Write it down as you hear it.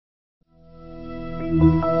The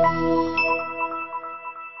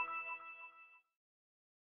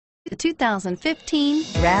 2015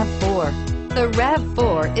 RAV4. The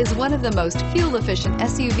RAV4 is one of the most fuel-efficient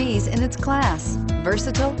SUVs in its class.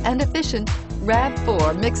 Versatile and efficient,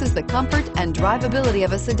 RAV4 mixes the comfort and drivability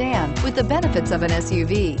of a sedan with the benefits of an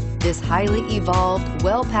SUV. This highly evolved,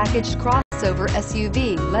 well-packaged crossover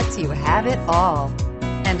SUV lets you have it all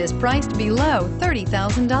and is priced below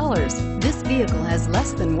 $30,000. This vehicle has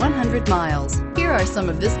less than 100 miles. Here are some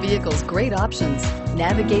of this vehicle's great options: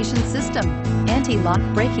 navigation system, anti-lock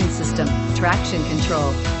braking system, traction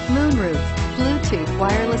control, moonroof, Bluetooth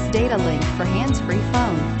wireless data link for hands-free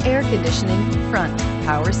phone, air conditioning, front,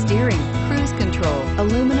 power steering, cruise control,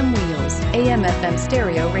 aluminum wheels, AM/FM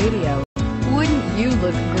stereo radio. Wouldn't you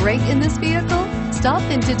look great in this vehicle? Stop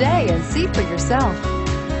in today and see for yourself.